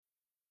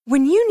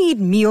When you need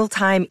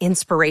mealtime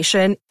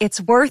inspiration,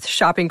 it's worth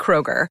shopping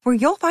Kroger, where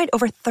you'll find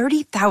over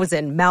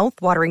 30,000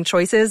 mouth-watering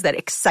choices that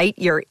excite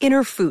your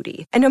inner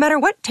foodie. And no matter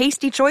what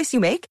tasty choice you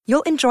make,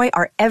 you'll enjoy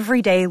our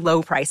everyday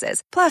low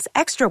prices, plus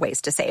extra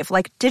ways to save,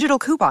 like digital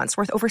coupons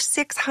worth over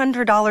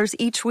 $600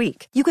 each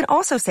week. You can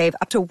also save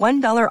up to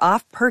 $1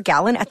 off per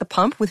gallon at the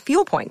pump with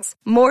fuel points.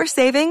 More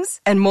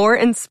savings and more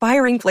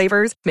inspiring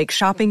flavors make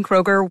shopping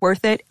Kroger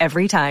worth it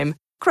every time.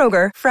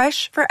 Kroger,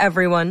 fresh for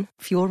everyone.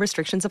 Fuel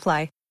restrictions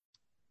apply.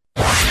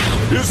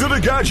 Is it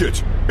a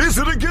gadget? Is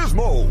it a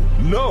gizmo?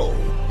 No,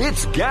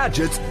 it's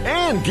Gadgets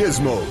and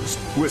Gizmos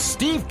with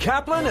Steve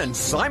Kaplan and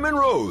Simon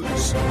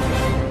Rose.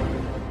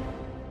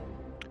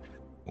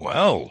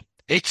 Well,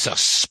 it's a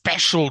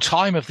special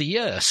time of the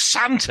year.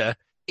 Santa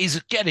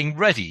is getting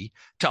ready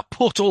to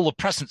put all the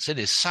presents in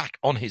his sack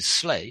on his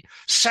sleigh,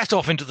 set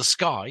off into the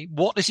sky.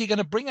 What is he going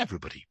to bring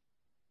everybody?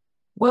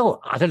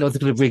 Well, I don't know if he's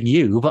going to bring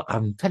you, but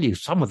I'm telling you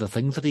some of the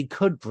things that he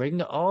could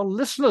bring our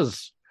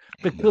listeners.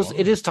 Because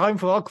it is time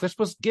for our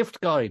Christmas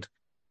gift guide.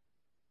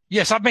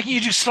 Yes, I'm making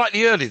you do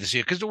slightly early this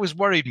year because it always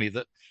worried me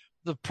that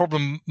the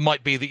problem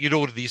might be that you'd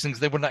order these things,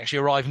 they wouldn't actually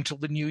arrive until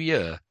the new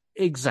year.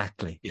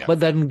 Exactly. Yeah.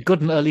 But then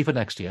good and early for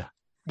next year.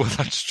 Well,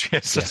 that's true.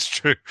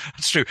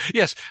 That's true.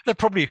 Yes,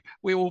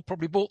 we all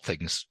probably bought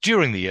things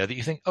during the year that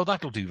you think, oh,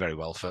 that'll do very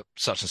well for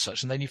such and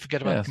such, and then you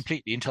forget about it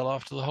completely until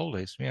after the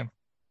holidays. Yeah.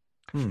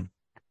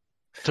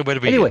 So where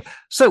do we? Anyway,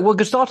 so we're going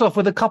to start off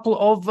with a couple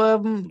of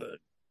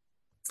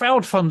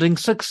crowdfunding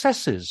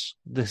successes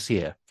this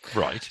year.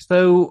 Right.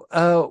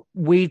 So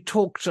we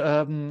talked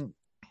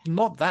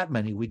not that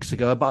many weeks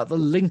ago about the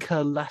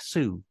Linker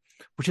Lasso,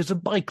 which is a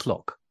bike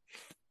lock.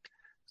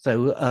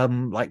 So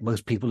like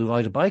most people who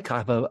ride a bike, I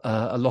have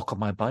a lock on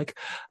my bike.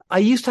 I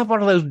used to have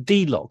one of those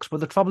D-locks, but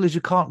the trouble is you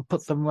can't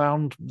put them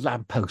around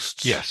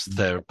lampposts. Yes,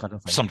 they're kind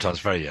of sometimes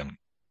very young.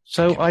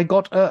 So I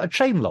got a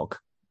chain lock.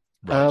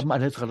 Right.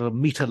 And it's got a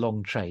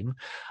meter-long chain,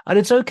 and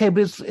it's okay,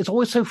 but it's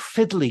always so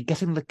fiddly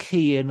getting the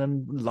key in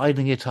and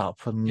lining it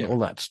up and all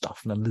that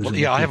stuff. And then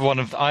losing I have one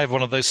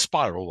of those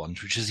spiral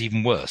ones, which is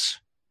even worse.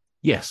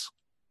 Yes,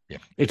 yeah,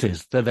 it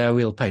is. They're a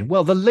real pain.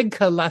 Well, the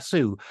Linker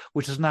Lasso,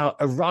 which has now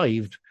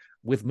arrived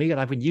with me,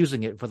 and I've been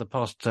using it for the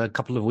past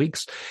couple of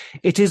weeks.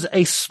 It is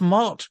a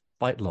smart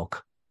bike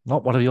lock,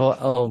 not one of your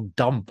old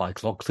dumb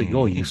bike locks that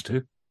you're used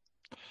to.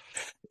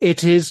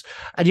 It is,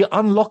 and you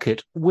unlock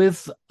it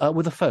with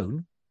a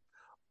phone.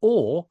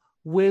 Or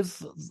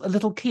with a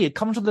little key. It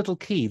comes with a little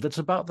key that's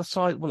about the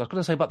size, well, I was going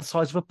to say about the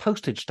size of a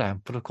postage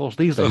stamp, but of course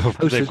these days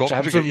postage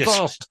stamps are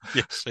vast.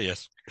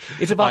 Yes.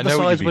 It's about the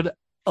size of an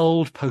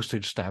old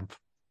postage stamp.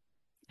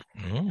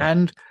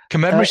 And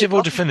commemorative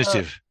or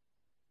definitive?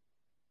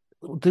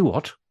 Do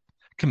what?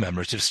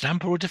 Commemorative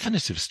stamp or a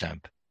definitive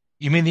stamp?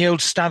 You mean the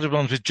old standard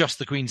ones with just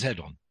the Queen's head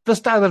on? The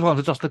standard ones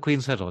with just the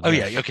Queen's head on. Oh,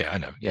 yes. Yeah, okay, I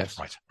know. Yes.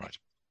 Right.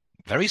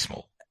 Very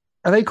small.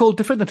 Are they called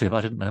definitive? I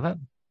didn't know that.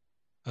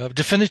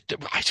 Definitive.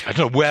 I don't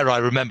know where I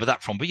remember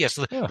that from, but yes,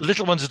 the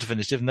little ones are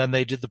definitive, and then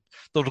they did the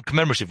little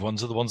commemorative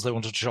ones are the ones they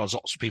wanted to charge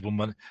lots of people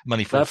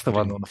money for. That's the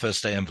one on the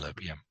first day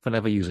envelope. Yeah, for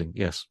never using.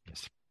 Yes.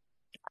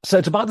 So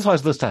it's about the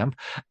size of the stamp,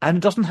 and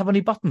it doesn't have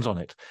any buttons on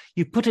it.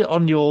 You put it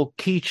on your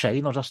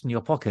keychain or just in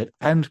your pocket,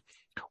 and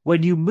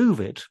when you move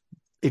it,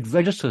 it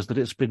registers that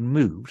it's been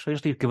moved. So you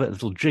just need to give it a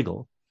little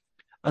jiggle,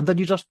 and then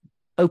you just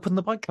open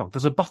the bike lock.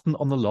 There's a button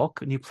on the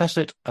lock, and you press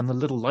it, and the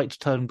little lights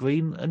turn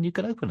green, and you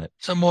can open it.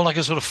 So more like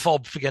a sort of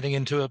fob for getting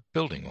into a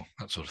building, or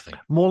that sort of thing.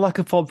 More like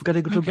a fob for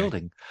getting into a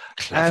building.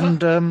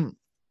 Clever.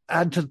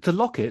 And to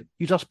lock it,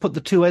 you just put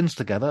the two ends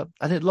together,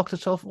 and it locks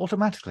itself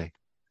automatically.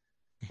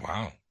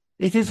 Wow!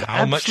 It is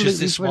How much is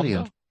this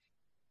brilliant. one?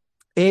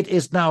 It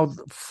is now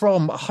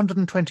from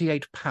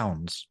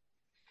 £128.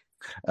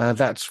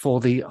 That's for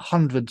the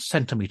 100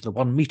 centimetre, the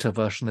 1 metre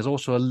version. There's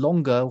also a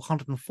longer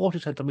 140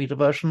 centimetre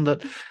version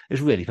that is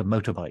really for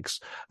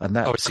motorbikes. And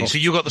that I see. So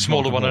you got the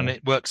smaller one, and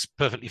it works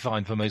perfectly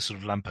fine for most sort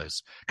of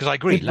lampposts. Because I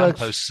agree,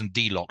 lampposts and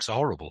D-locks are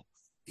horrible.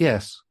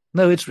 Yes.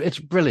 No, it's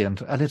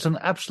brilliant, and it's an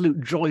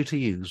absolute joy to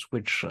use,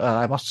 which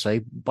I must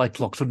say,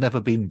 bike locks have never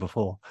been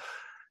before.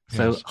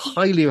 So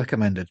highly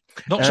recommended.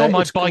 Not sure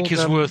my bike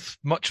is worth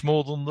much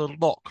more than the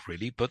lock,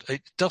 really, but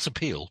it does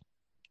appeal.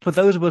 For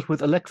those of us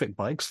with electric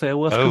bikes, they're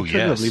worth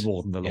considerably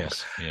more than the lock.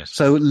 Yes.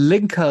 So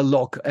Linker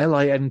Lock,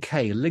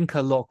 L-I-N-K,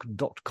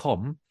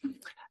 linkerlock.com,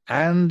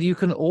 and you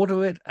can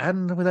order it,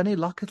 and with any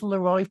luck, it'll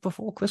arrive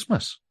before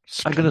Christmas.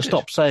 Splendid. I'm going to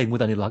stop saying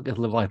with any luck,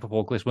 it'll arrive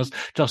before Christmas.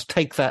 Just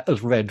take that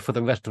as read for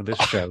the rest of this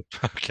show.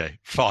 Okay,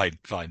 fine.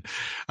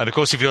 And of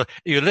course, if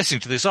you're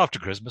listening to this after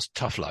Christmas,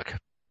 tough luck.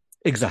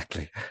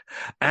 Exactly.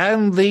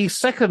 And the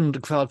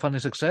second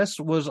crowdfunding success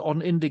was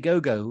on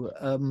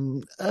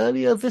Indiegogo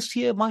earlier this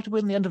year, might have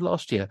been the end of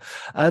last year,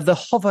 the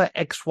Hover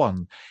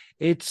X1.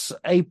 It's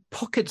a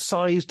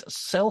pocket-sized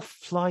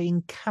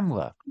self-flying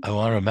camera. Oh,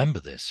 I remember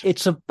this.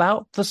 It's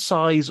about the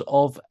size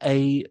of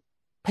a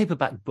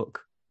paperback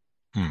book,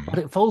 but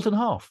it folds in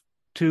half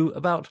to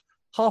about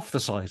half the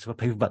size of a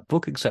paperback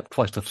book, except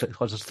twice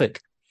as thick.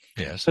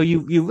 Yes. So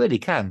you really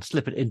can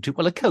slip it into,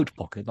 well, a coat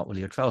pocket, not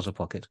really a trouser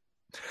pocket.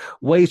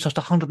 Weighs just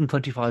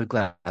 125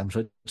 grams,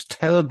 so it's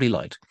terribly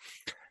light.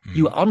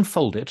 You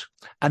unfold it,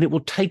 and it will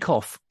take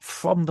off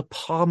from the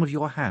palm of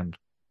your hand.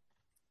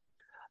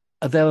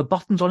 There are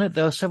buttons on it.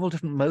 There are several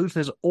different modes.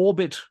 There's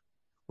orbit,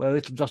 where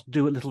it'll just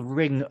do a little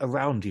ring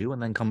around you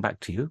and then come back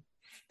to you.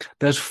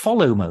 There's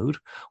follow mode,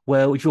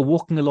 where if you're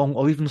walking along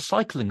or even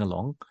cycling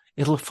along,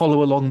 it'll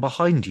follow along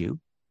behind you.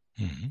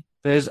 Mm-hmm.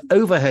 There's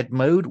overhead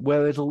mode,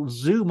 where it'll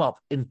zoom up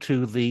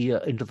into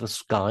the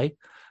sky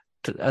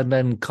and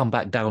then come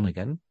back down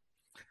again.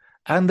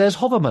 And there's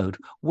hover mode,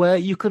 where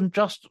you can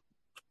just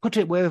put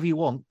it wherever you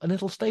want and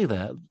it'll stay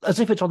there, as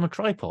if it's on a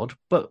tripod,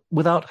 but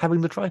without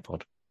having the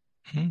tripod.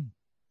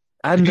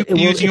 And you're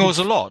using yours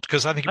a lot,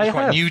 because I think it was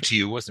quite new to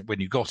you, wasn't it, when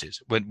you got it,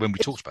 when we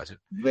talked about it?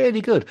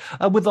 Really good.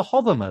 And with the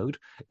hover mode,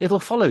 it'll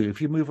follow you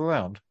if you move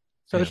around.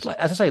 So It's like,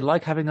 as I say,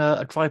 like having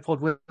a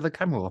tripod with a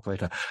camera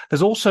operator.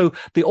 There's also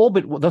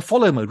the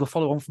follow mode will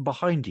follow on from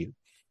behind you,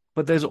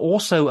 but there's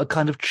also a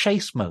kind of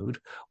chase mode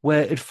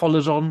where it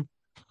follows on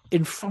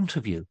in front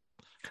of you.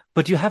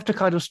 But you have to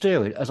kind of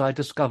steer it, as I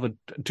discovered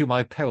to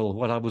my peril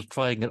when I was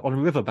trying it on a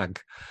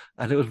riverbank.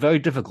 And it was very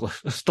difficult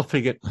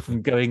stopping it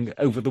from going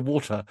over the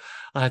water.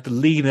 I had to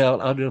lean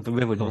out under the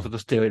river in order to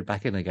steer it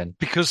back in again.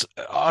 Because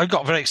I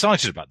got very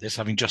excited about this,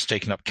 having just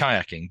taken up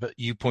kayaking, but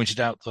you pointed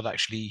out that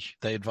actually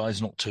they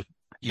advise not to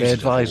use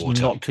it over water. They advise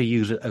not to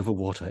use it over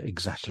water,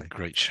 exactly. It's a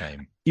great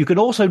shame. You can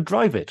also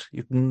drive it.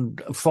 You can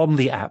from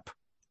the app.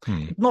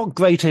 Not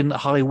great in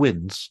high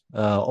winds,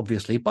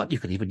 obviously, but you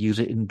can even use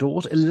it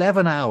indoors.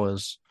 11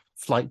 hours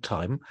flight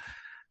time,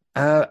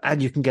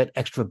 and you can get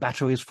extra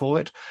batteries for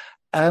it.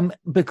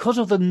 Because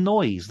of the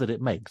noise that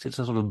it makes, it's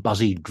a sort of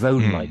buzzy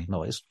drone-like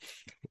noise.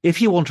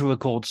 If you want to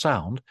record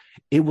sound,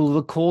 it will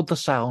record the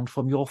sound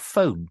from your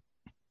phone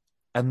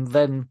and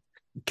then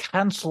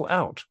cancel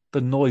out the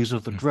noise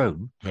of the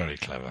drone. Very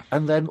clever.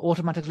 And then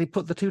automatically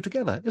put the two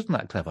together. Isn't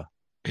that clever?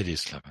 It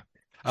is clever.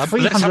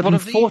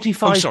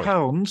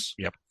 £345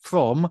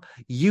 from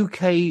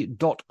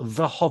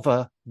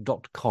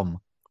uk.thehover.com.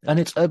 And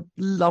it's a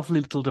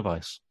lovely little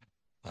device.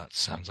 That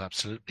sounds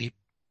absolutely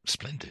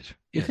splendid.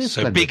 It is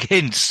so splendid. Big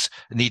hints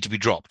need to be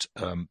dropped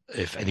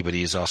if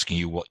anybody is asking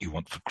you what you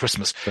want for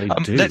Christmas. Do.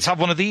 Let's have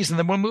one of these and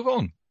then we'll move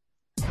on.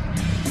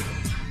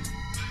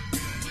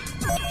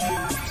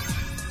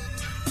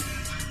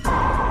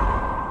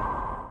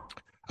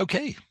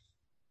 Okay.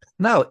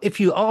 Now, if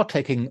you are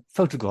taking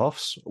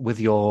photographs with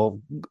your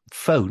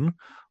phone,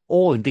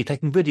 or indeed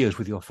taking videos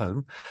with your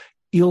phone,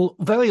 you'll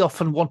very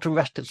often want to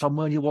rest it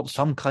somewhere and you want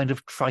some kind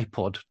of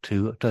tripod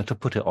to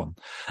put it on.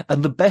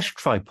 And the best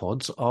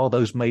tripods are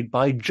those made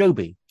by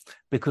Joby,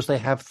 because they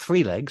have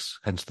 3 legs,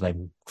 hence the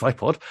name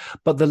tripod,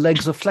 but the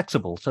legs are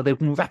flexible, so they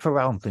can wrap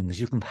around things.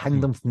 You can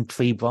hang them from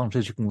tree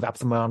branches, you can wrap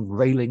them around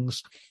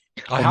railings.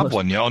 I have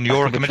one, on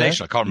your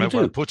recommendation. I can't remember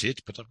where I put it,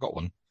 but I've got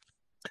one.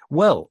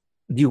 Well,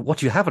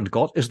 what you haven't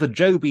got is the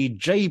Joby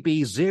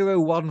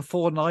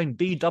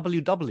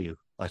JB0149BWW,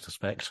 I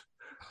suspect.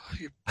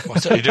 I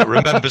certainly don't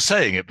remember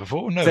saying it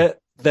before, no.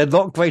 They're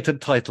not great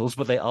at titles,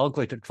 but they are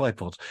great at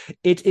tripods.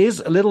 It is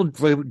a little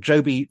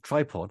Joby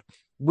tripod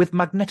with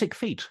magnetic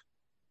feet,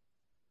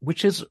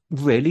 which is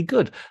really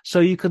good. So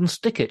you can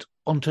stick it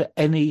onto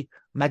any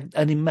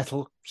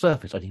metal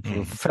surface, any sort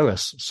of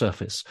ferrous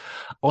surface,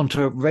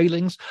 onto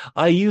railings.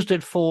 I used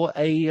it for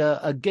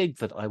a gig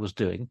that I was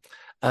doing.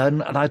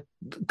 And I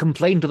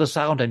complained to the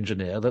sound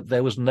engineer that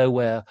there was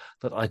nowhere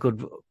that I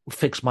could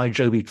fix my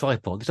Joby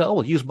tripod. He said,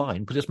 well, use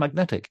mine, but it's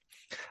magnetic.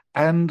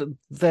 And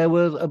there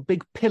was a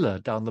big pillar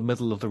down the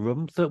middle of the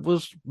room that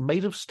was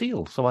made of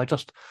steel. So I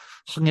just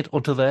hung it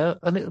onto there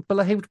and it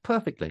behaved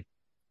perfectly.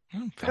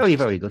 Very,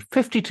 very good.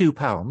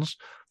 £52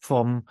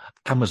 from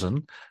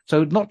Amazon.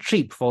 So not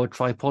cheap for a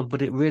tripod,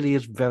 but it really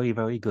is very,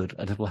 very good.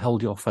 And it will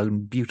hold your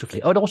phone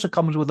beautifully. Oh, it also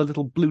comes with a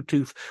little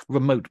Bluetooth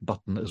remote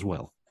button as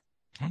well.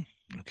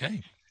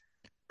 Okay.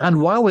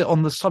 And while we're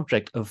on the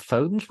subject of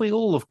phones, we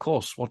all, of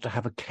course, want to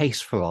have a case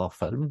for our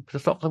phone to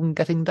stop them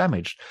getting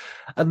damaged.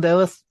 And there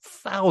are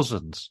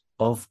thousands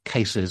of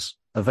cases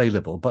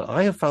available, but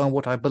I have found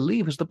what I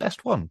believe is the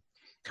best one,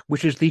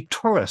 which is the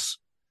Taurus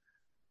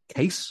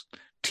case,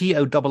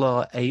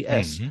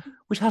 TORRAS,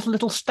 which has a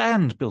little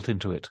stand built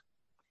into it.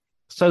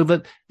 So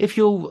that if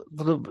you're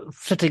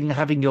sitting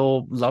having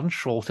your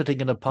lunch or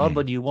sitting in a pub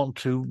and you want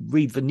to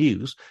read the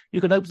news,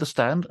 you can open the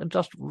stand and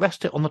just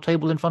rest it on the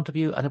table in front of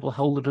you and it will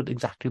hold it at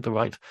exactly the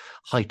right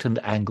height and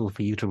angle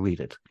for you to read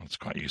it. That's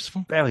quite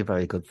useful. Very,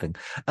 very good thing.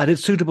 And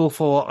it's suitable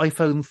for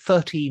iPhone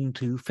 13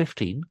 to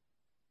 15.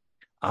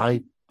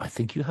 I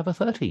think you have a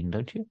 13,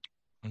 don't you?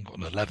 I've got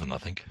an 11, I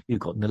think. You've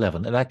got an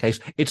 11. In that case,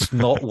 it's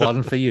not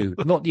one for you.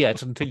 Not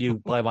yet, until you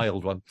buy my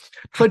old one.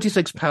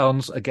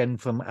 £26, again,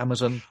 from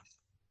Amazon.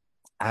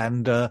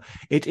 And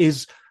it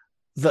is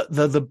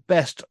the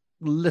best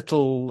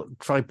little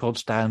tripod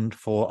stand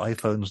for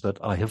iPhones that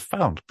I have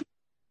found.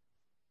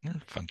 Yeah,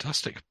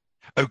 fantastic.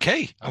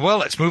 Okay, well,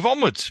 let's move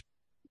onwards.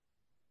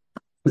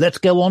 Let's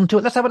go on to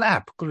it. Let's have an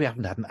app, because we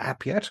haven't had an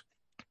app yet.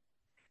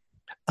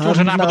 Do you want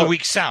an app of the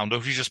week sound, or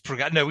if you just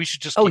forget? No, we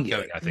should just keep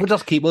going, I think. We'll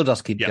just keep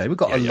going. We've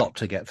got a lot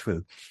to get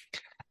through.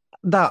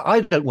 Now, I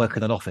don't work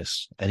in an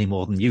office any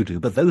more than you do,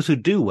 but those who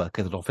do work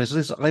in an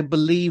office, I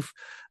believe,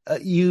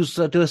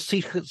 do a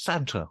Secret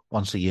Santa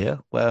once a year,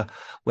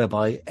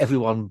 whereby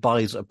everyone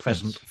buys a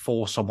present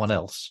for someone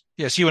else.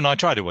 Yes, you and I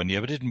tried it one year,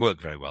 but it didn't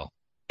work very well.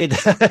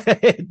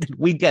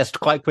 We guessed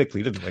quite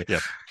quickly, didn't we?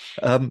 Yeah.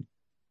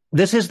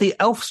 This is the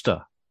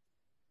Elfster,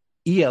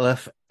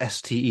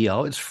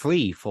 ELFSTER. It's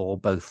free for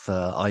both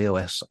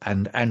iOS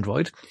and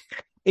Android.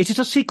 It is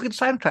a Secret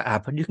Santa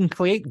app, and you can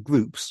create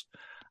groups,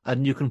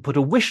 and you can put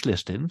a wish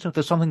list in. So if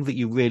there's something that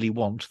you really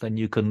want, then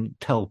you can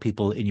tell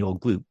people in your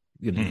group,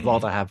 you'd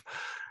rather have,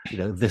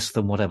 this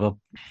than whatever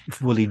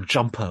woolly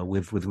jumper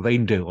with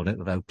reindeer on it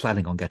that I'm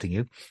planning on getting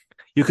you.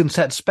 You can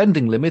set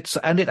spending limits,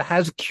 and it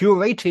has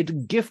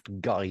curated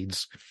gift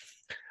guides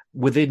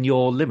within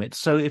your limits.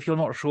 So if you're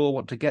not sure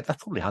what to get,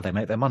 that's probably how they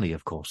make their money,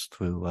 of course,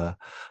 through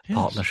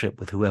partnership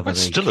with whoever.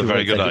 That's still a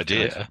very good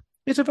idea.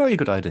 It's a very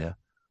good idea.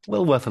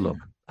 Well worth a look.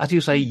 As you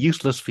say,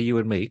 useless for you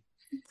and me,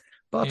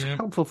 but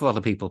helpful for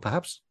other people,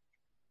 perhaps.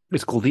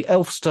 It's called the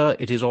Elfster.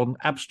 It is on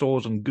App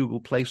Stores and Google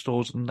Play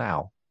Stores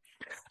now.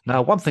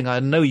 Now, one thing I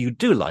know you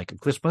do like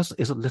at Christmas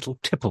is a little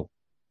tipple.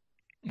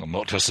 Well,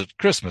 not just at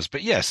Christmas,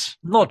 but yes.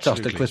 Not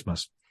absolutely. just at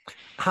Christmas.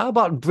 How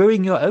about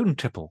brewing your own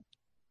tipple?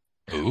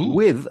 Ooh.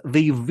 With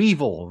the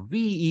Vevor,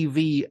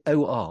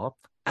 VEVOR,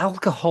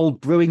 alcohol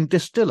brewing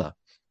distiller,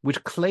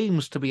 which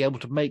claims to be able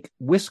to make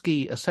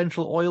whiskey,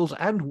 essential oils,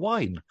 and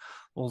wine.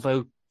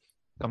 Although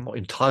I'm not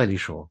entirely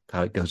sure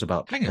how it goes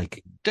about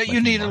making. Don't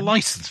you need a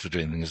license for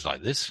doing things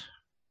like this?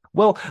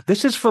 Well,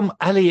 this is from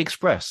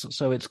AliExpress,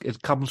 so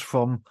it comes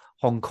from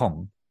Hong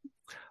Kong,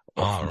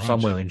 or from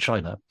somewhere in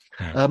China.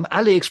 Yeah.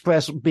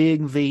 AliExpress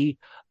being the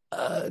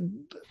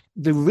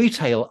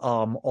retail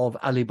arm of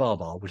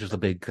Alibaba, which is the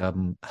big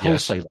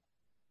wholesaler.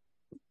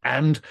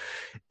 And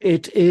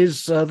it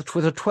is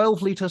with a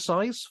 12-litre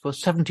size for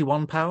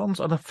 £71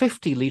 and a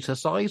 50-litre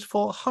size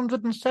for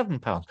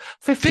 £107.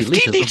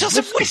 50 litres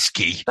of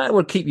whiskey? That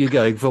would keep you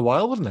going for a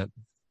while, wouldn't it?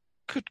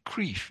 Good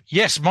grief.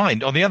 Yes,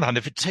 mind. On the other hand,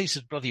 if it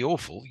tasted bloody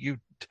awful,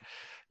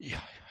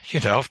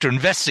 after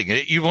investing in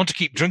it, you want to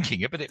keep drinking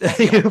it, but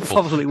you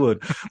probably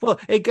would. Well,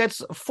 it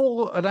gets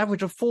an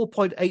average of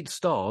 4.8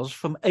 stars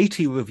from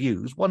 80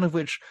 reviews, one of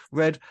which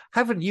read,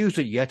 "Haven't used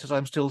it yet as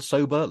I'm still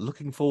sober,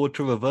 looking forward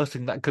to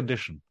reversing that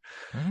condition."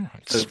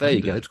 So there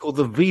you go. It's called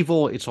the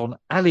Vevor. It's on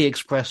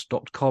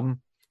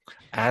aliexpress.com,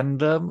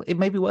 and it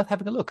may be worth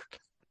having a look.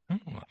 Oh,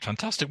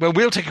 fantastic. Well,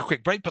 we'll take a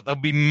quick break, but there'll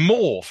be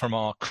more from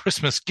our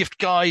Christmas gift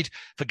guide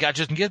for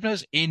Gadgets and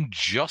Gizmos in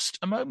just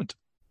a moment.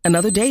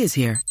 Another day is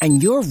here,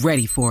 and you're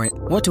ready for it.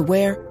 What to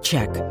wear?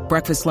 Check.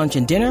 Breakfast, lunch,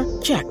 and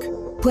dinner? Check.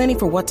 Planning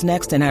for what's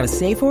next and how to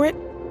save for it?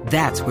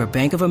 That's where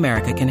Bank of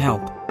America can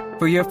help.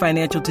 For your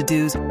financial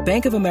to-dos,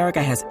 Bank of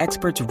America has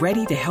experts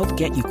ready to help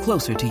get you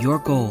closer to your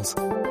goals.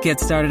 Get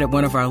started at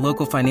one of our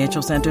local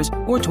financial centers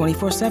or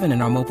 24/7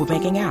 in our mobile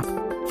banking app.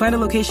 Find a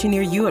location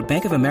near you at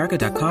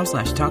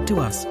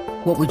bankofamerica.com/talktous.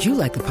 What would you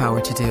like the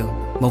power to do?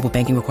 Mobile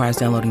banking requires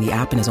downloading the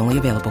app and is only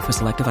available for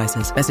select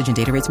devices. Message and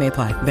data rates may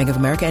apply. Bank of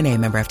America N.A.,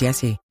 member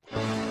FDIC.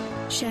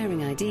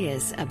 Sharing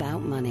ideas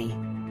about money.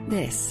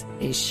 This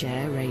is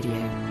Share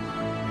Radio.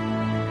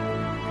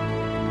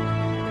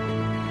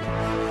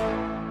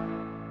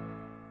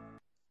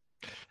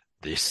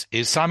 This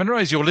is Simon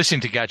Rose. You're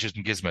listening to Gadgets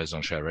and Gizmos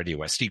on Share Radio,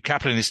 where Steve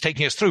Kaplan is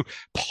taking us through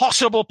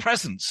possible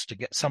presents to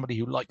get somebody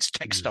who likes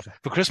tech stuff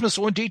for Christmas,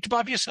 or indeed to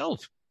buy for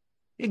yourself.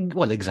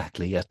 Well,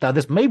 exactly, yes. Now,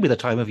 this may be the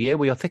time of year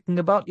where you're thinking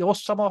about your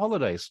summer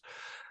holidays.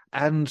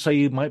 And so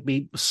you might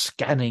be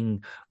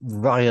scanning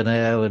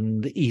Ryanair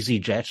and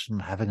EasyJet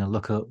and having a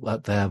look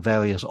at their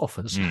various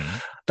offers.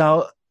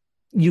 Now,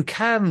 you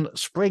can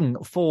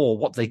spring for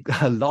what they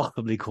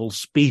laughably call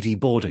speedy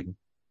boarding.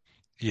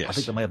 Yes. I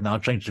think they may have now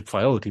changed to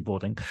priority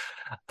boarding.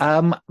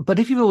 But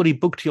if you've already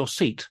booked your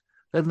seat,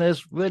 then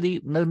there's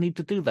really no need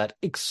to do that,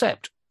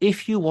 except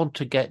if you want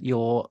to get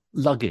your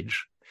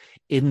luggage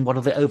in one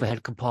of the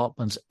overhead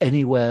compartments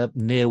anywhere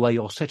near where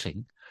you're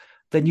sitting,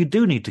 then you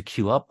do need to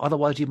queue up.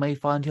 Otherwise, you may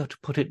find you have to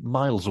put it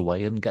miles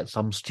away and get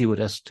some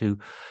stewardess to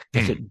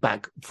get it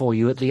back for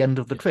you at the end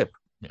of the trip.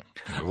 Yeah.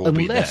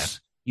 Unless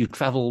you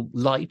travel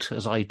light,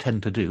 as I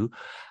tend to do,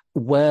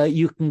 where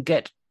you can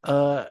get,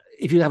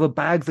 if you have a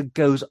bag that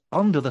goes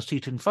under the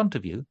seat in front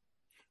of you,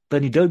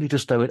 then you don't need to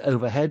stow it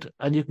overhead,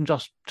 and you can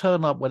just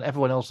turn up when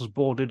everyone else has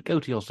boarded, go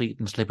to your seat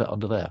and slip it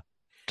under there.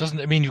 Doesn't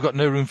it mean you've got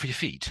no room for your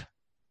feet?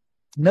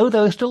 No,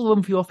 there is still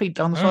room for your feet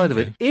down the side of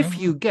it. If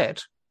you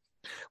get,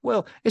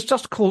 well, it's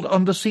just called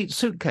under-seat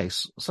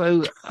suitcase.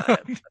 So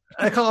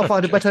I can't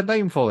find a better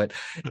name for it.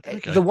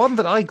 Okay. The one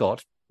that I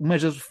got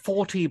measures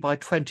 40 by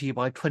 20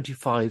 by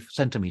 25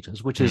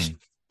 centimeters, which is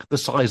the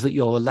size that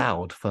you're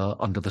allowed for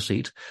under the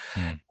seat.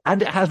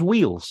 And it has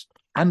wheels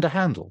and a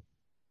handle.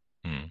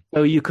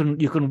 So you can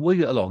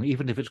wheel it along,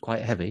 even if it's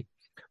quite heavy.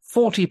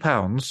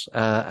 £40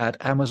 at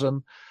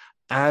Amazon,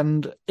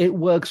 and it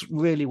works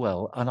really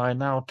well. And I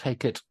now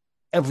take it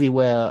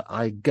everywhere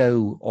I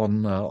go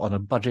on a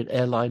budget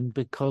airline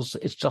because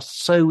it's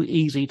just so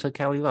easy to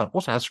carry around.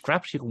 Also has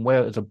straps. You can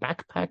wear it as a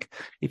backpack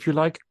if you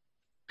like.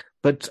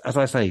 But as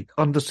I say,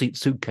 under-seat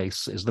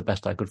suitcase is the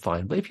best I could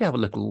find. But if you have a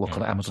little look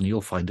on Amazon,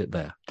 you'll find it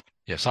there.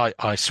 Yes,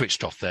 I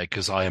switched off there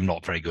because I am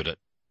not very good at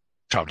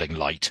traveling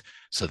light.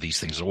 So these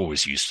things are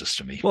always useless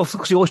to me. Well,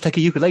 because you always take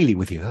a ukulele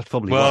with you. That's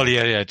probably why.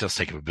 Yeah, it does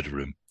take up a bit of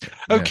room.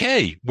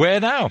 Okay, where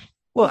now?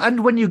 Well,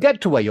 and when you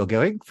get to where you're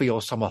going for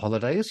your summer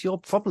holidays, you're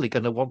probably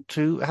going to want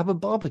to have a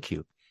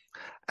barbecue.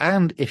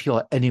 And if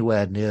you're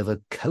anywhere near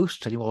the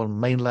coast, anywhere on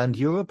mainland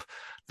Europe,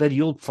 then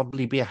you'll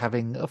probably be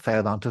having a fair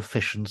amount of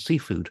fish and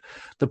seafood.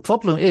 The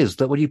problem is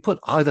that when you put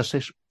either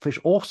fish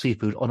or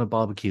seafood on a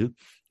barbecue,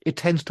 it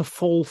tends to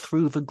fall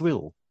through the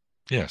grill.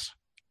 Yes.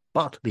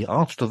 But the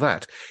answer to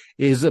that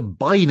is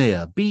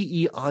Beinear,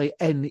 Beinear,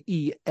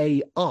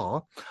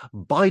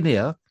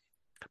 Beinear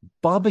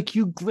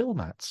barbecue grill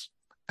mats.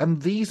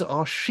 And these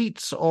are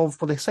sheets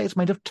of, well, they say it's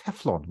made of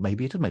Teflon.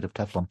 Maybe it is made of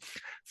Teflon.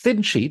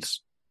 Thin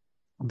sheets.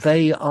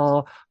 They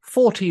are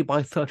 40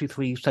 by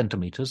 33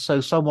 centimeters, so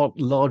somewhat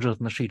larger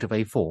than a sheet of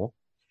A4.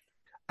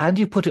 And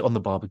you put it on the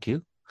barbecue,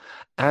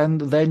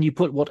 and then you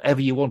put whatever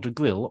you want to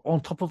grill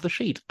on top of the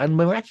sheet. And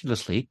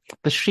miraculously,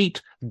 the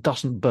sheet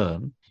doesn't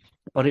burn,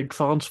 but it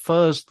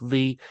transfers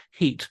the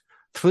heat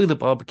through the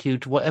barbecue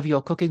to whatever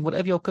you're cooking.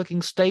 Whatever you're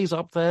cooking stays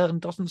up there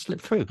and doesn't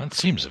slip through. That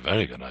seems a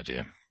very good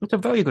idea. It's a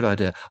very good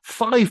idea.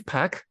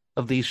 5-pack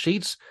of these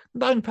sheets,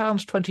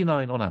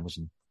 £9.29 on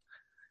Amazon.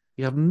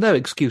 You have no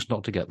excuse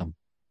not to get them.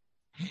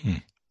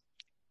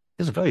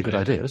 It's a very good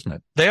idea, isn't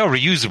it? They are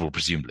reusable,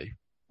 presumably.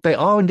 They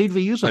are indeed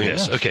reusable. Oh,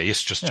 yes. Yes. Okay.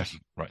 Yes. Just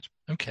checking. Right.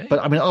 Okay. But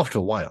I mean, after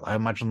a while, I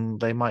imagine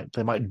they might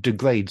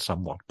degrade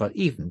somewhat. But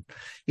even,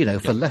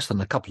 for less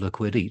than a couple of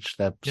quid each,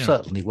 they're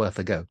certainly worth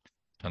a go.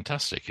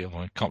 Fantastic.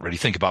 I can't really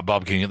think about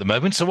barbecuing at the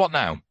moment. So what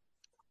now?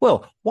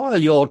 Well, while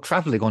you're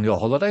travelling on your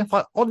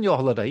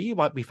holiday, you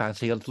might be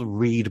fancying a little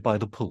read by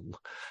the pool.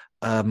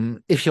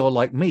 If you're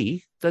like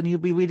me, then you'll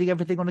be reading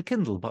everything on a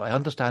Kindle. But I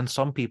understand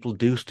some people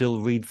do still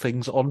read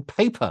things on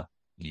paper.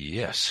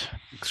 Yes.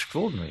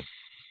 Extraordinary.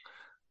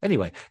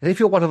 Anyway, if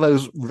you're one of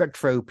those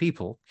retro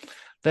people,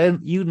 then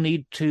you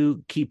need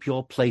to keep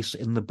your place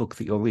in the book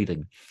that you're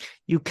reading.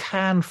 You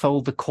can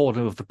fold the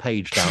corner of the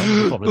page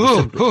down.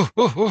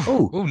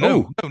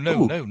 No.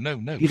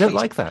 You don't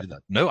like that?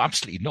 No,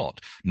 absolutely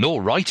not.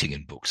 Nor writing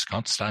in books.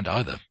 Can't stand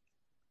either.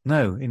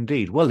 No,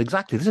 indeed. Well,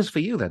 exactly. This is for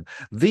you then.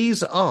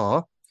 These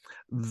are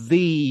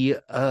the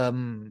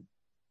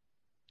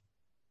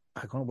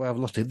I can't where I've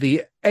lost it.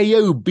 The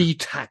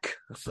AOBTAK.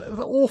 It's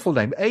an awful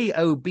name.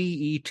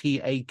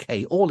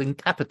 AOBETAK, all in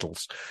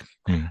capitals.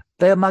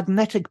 They're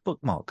magnetic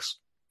bookmarks,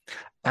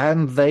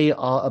 and they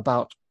are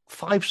about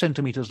 5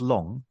 centimeters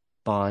long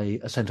by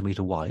a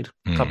centimeter wide,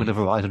 come in a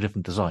variety of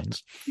different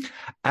designs,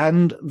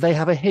 and they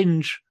have a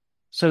hinge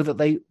so that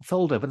they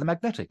fold over. They're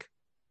magnetic.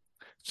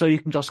 So you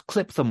can just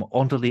clip them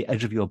onto the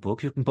edge of your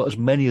book. You can put as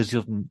many as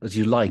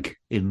you like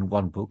in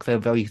one book. They're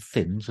very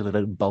thin, so they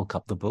don't bulk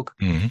up the book,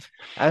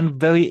 and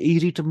very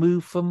easy to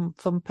move from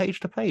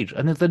page to page.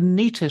 And it's the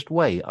neatest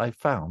way I've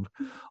found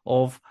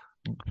of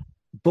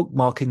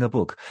bookmarking a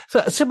book.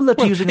 So similar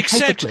to using a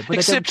paperclip, but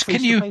they don't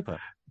trace the paper.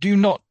 Do you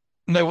not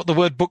know what the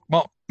word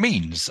bookmark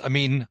means? I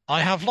mean,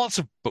 I have lots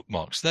of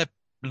bookmarks. They're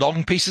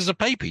long pieces of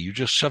paper. You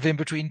just shove in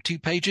between 2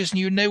 pages, and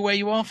you know where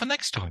you are for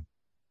next time.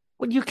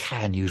 Well, you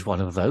can use one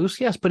of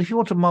those, yes, but if you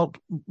want to mark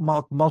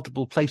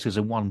multiple places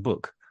in one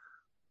book,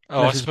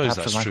 I suppose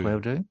that's a nice true. way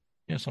of doing.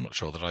 Yes, I'm not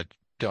sure that I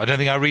do. I don't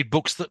think I read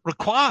books that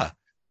require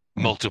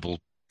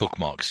multiple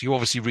bookmarks. You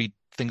obviously read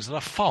things that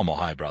are far more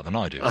highbrow than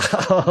I do.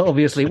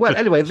 Obviously. Well,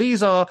 anyway,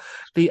 these are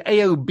the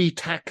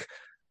AOBTAK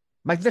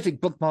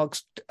magnetic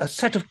bookmarks, a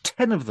set of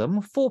 10 of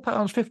them,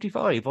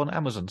 £4.55 on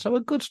Amazon. So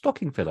a good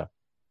stocking filler.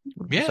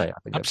 Yeah,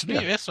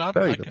 absolutely. Yes,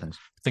 very good things.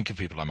 Think of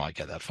people I might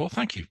get that for.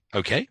 Thank you.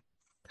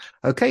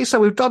 Okay, so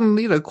we've done,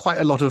 quite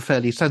a lot of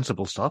fairly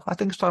sensible stuff. I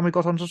think it's time we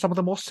got on to some of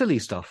the more silly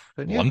stuff.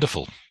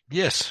 Wonderful.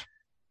 Yes.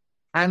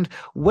 And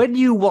when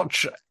you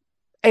watch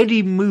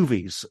any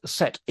movies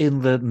set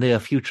in the near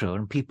future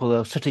and people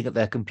are sitting at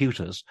their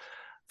computers,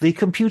 the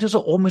computers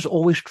are almost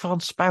always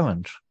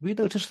transparent. Have you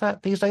noticed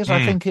that these days?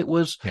 I think it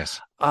was,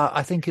 yes.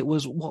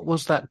 What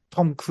was that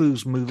Tom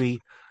Cruise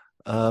movie?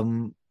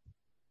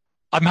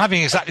 I'm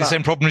having exactly the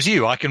same problem as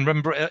you. I can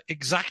remember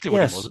exactly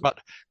what it was, but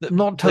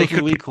not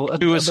Total Recall.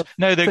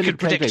 They could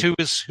predict who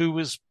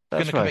was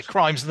going to commit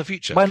crimes in the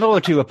future.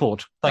 Minority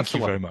Report. Thank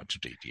you very much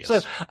indeed. Yes. So,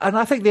 and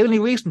I think the only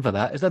reason for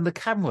that is then the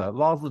camera,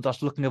 rather than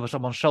just looking over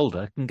someone's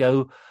shoulder, can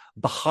go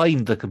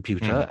behind the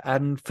computer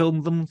and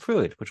film them through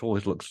it, which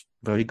always looks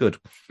very good.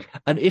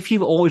 And if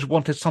you've always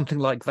wanted something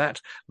like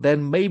that,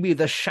 then maybe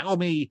the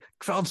Xiaomi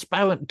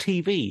transparent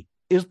TV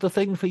is the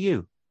thing for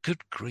you.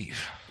 Good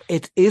grief.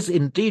 It is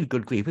indeed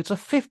good grief. It's a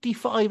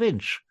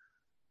 55-inch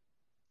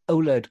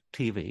OLED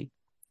TV.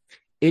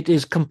 It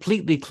is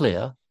completely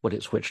clear when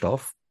it's switched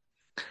off,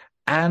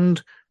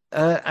 and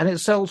it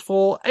sells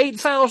for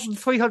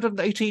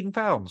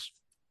 £8,318.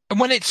 And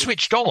when it's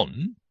switched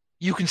on,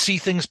 you can see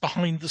things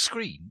behind the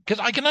screen.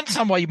 Because I can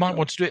understand why you might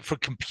want to do it for a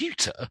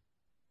computer,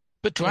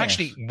 but to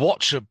actually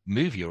watch a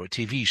movie or a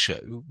TV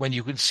show when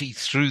you can see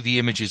through the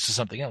images to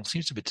something else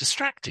seems a bit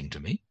distracting to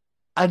me.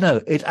 I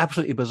know, it's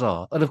absolutely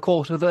bizarre. And of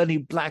course, if there are any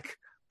black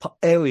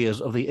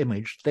areas of the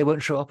image, they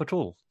won't show up at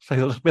all. So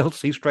you'll be able to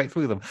see straight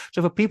through them.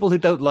 So for people who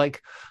don't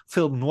like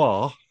film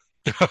noir,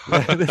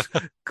 this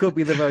could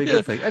be the very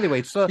good thing.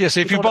 Anyway, so yes,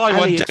 if you buy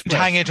one, don't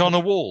hang it on a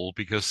wall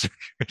because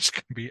it's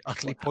going to be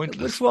utterly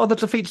pointless. Which rather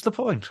defeats the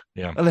point.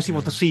 Yeah. Unless you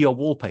want to see your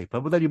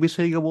wallpaper, but then you'll be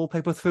seeing your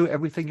wallpaper through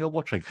everything you're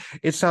watching.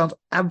 It sounds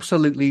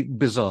absolutely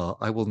bizarre.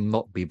 I will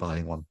not be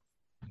buying one.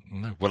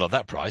 No. Well, at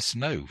that price,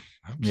 no.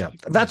 Absolutely. Yeah,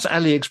 that's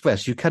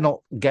AliExpress. You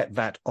cannot get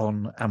that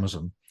on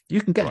Amazon.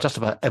 You can get just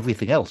about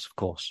everything else, of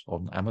course,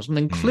 on Amazon,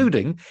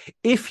 including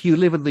if you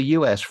live in the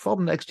US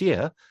from next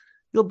year,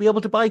 you'll be able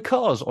to buy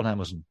cars on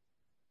Amazon.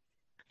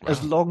 Wow.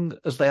 As long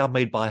as they are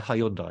made by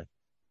Hyundai.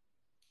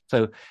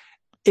 So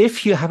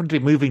if you happen to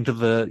be moving to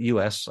the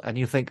US and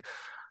you think,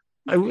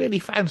 I really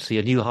fancy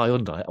a new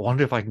Hyundai, I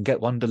wonder if I can get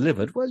one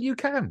delivered, well, you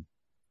can.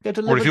 Get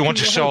delivered. Or if you want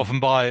to show off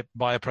and buy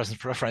a present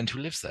for a friend who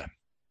lives there.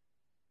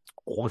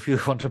 Or if you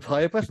want to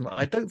buy a present.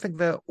 I don't think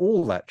they're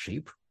all that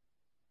cheap.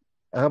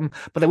 But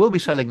they will be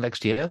selling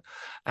next year.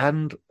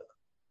 And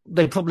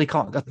they probably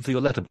can't get them through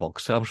your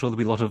letterbox, so I'm sure there'll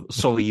be a lot of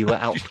sorry you were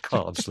out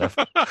cards left.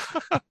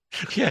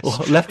 Yes.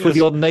 Or left with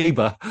your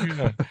neighbour.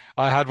 Yeah.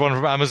 I had one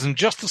from Amazon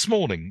just this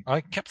morning. I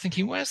kept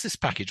thinking, where's this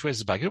package? Where's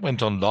the package? It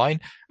went online.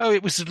 Oh,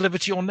 it was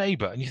delivered to your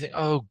neighbour. And you think,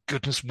 oh,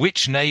 goodness,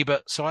 which neighbour?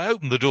 So I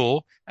opened the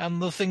door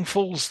and the thing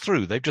falls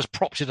through. They've just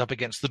propped it up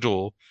against the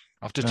door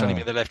after telling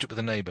me they left it with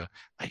a neighbour.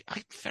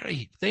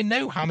 They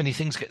know how many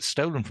things get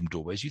stolen from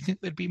doorways. You'd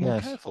think they'd be more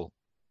careful.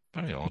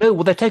 Very odd. No,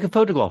 well, they take a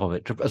photograph of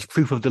it as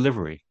proof of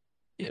delivery.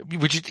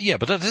 Yeah,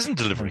 but that isn't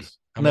delivery.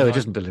 No, it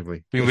isn't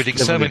delivery. We've been reading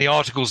so many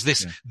articles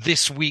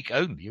this week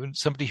only, and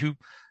somebody who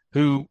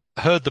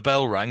heard the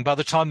bell rang, by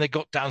the time they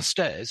got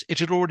downstairs, it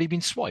had already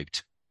been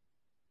swiped.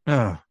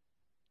 Oh.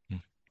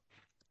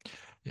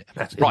 Yeah.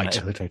 That's right.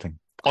 irritating.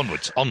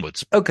 Onwards.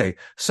 Okay,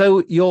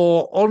 so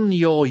you're on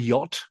your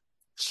yacht,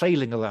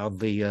 sailing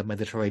around the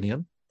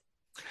Mediterranean,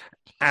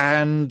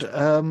 and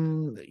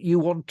you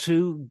want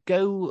to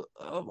go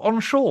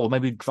on shore,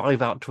 maybe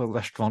drive out to a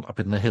restaurant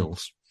up in the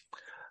hills.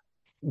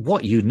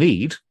 What you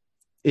need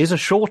is a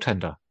shore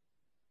tender.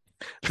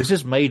 This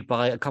is made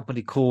by a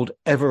company called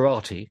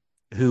Everati,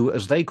 who,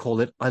 as they call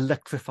it,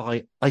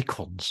 electrify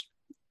icons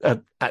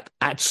at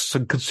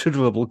some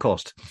considerable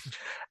cost.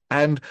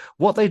 And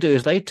what they do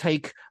is they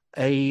take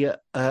a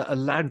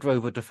Land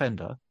Rover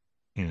Defender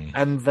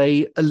and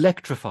they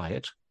electrify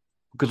it.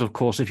 Because, of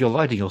course, if you're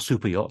riding your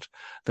super yacht,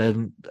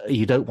 then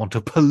you don't want to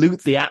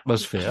pollute the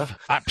atmosphere.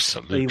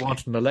 Absolutely. So you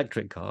want an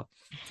electric car.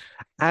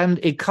 And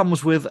it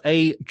comes with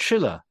a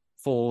chiller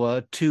for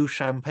 2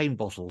 champagne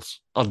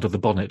bottles under the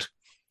bonnet.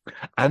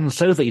 And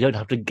so that you don't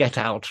have to get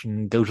out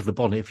and go to the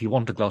bonnet if you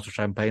want a glass of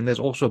champagne,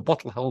 there's also a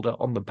bottle holder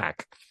on the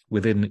back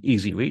within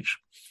easy reach.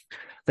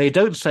 They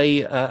don't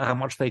say how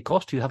much they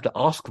cost. You have to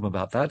ask them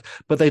about that.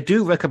 But they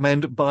do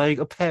recommend buying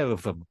a pair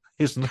of them.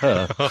 Isn't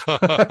her?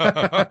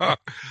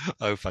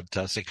 Oh,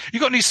 fantastic. You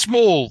got any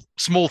small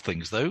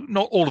things, though?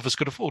 Not all of us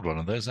could afford one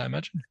of those, I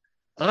imagine.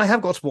 I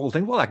have got small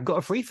things. Well, I can got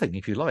a free thing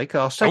if you like.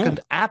 Our second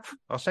app,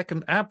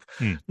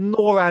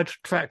 NORAD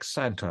Tracks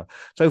Santa.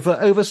 So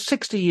for over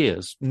 60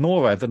 years,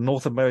 NORAD, the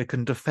North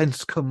American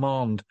Defense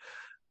Command,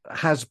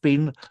 has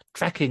been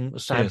tracking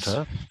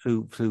Santa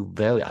through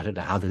their, I don't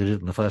know how they did it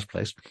in the first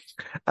place.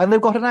 And they've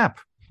got an app.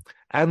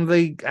 And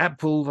the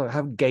app will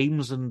have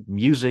games and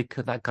music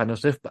and that kind of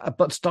stuff.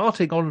 But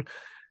starting on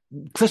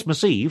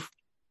Christmas Eve,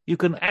 you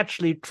can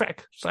actually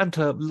track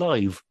Santa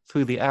live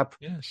through the app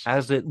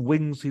as he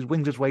wings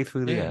his way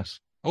through the air.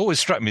 Always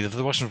struck me that if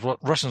the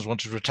Russians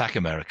wanted to attack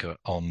America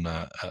on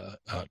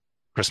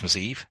Christmas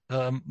Eve,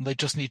 they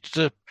just need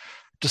to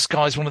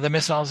disguise one of their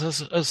missiles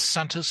as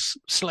Santa's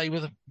sleigh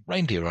with a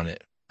reindeer on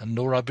it. And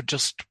NORAD would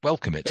just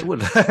welcome it. They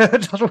would.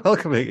 Just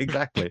welcome it,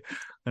 exactly.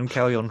 And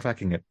carry on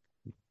tracking it.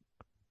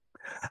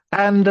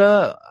 And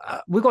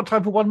we've got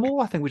time for one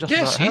more. I think we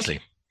just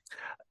easily.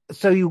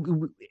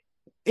 So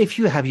if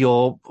you have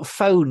your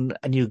phone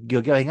and you're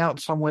going out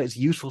somewhere, it's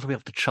useful to be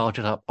able to charge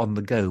it up on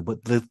the go.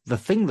 But the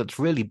thing that's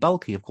really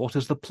bulky, of course,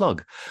 is the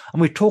plug.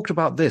 And we've talked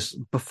about this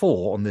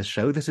before on this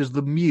show. This is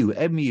the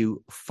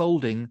MU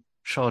folding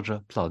charger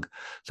plug.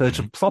 So it's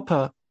a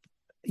proper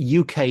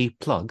UK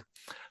plug,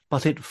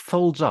 but it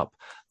folds up.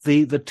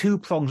 The 2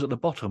 prongs at the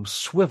bottom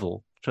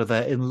swivel so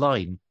they're in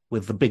line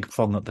with the big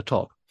prong at the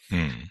top.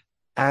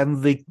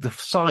 And the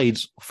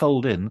sides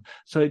fold in,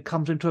 so it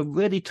comes into a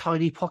really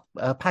tiny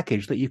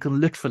package that you can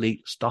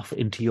literally stuff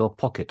into your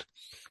pocket.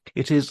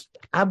 It is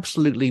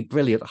absolutely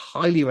brilliant,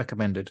 highly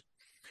recommended.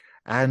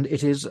 And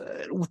it is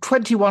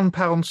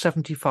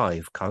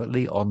 £21.75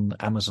 currently on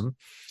Amazon.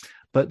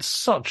 But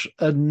such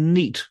a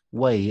neat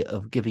way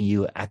of giving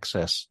you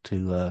access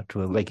to a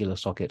regular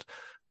socket.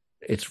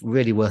 It's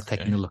really worth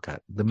taking a look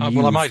at.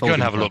 Well, I might go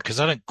and have a look because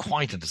I don't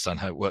quite understand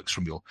how it works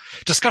from your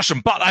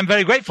discussion. But I'm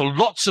very grateful.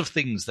 Lots of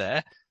things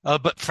there.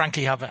 But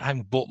frankly, I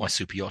haven't bought my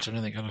super yacht. I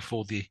don't think I can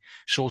afford the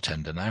shore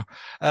tender now.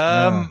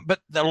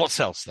 But there are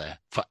lots else there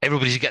for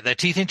everybody to get their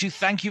teeth into.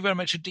 Thank you very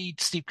much indeed,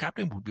 Steve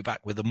Kaplan. We'll be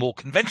back with a more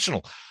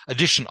conventional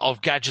edition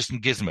of Gadgets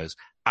and Gizmos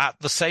at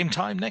the same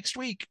time next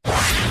week.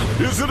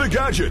 Is it a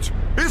gadget?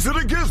 Is it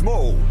a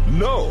gizmo?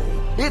 No,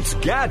 it's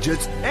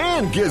Gadgets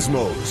and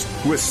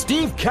Gizmos with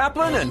Steve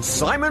Kaplan and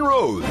Simon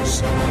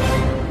Rose.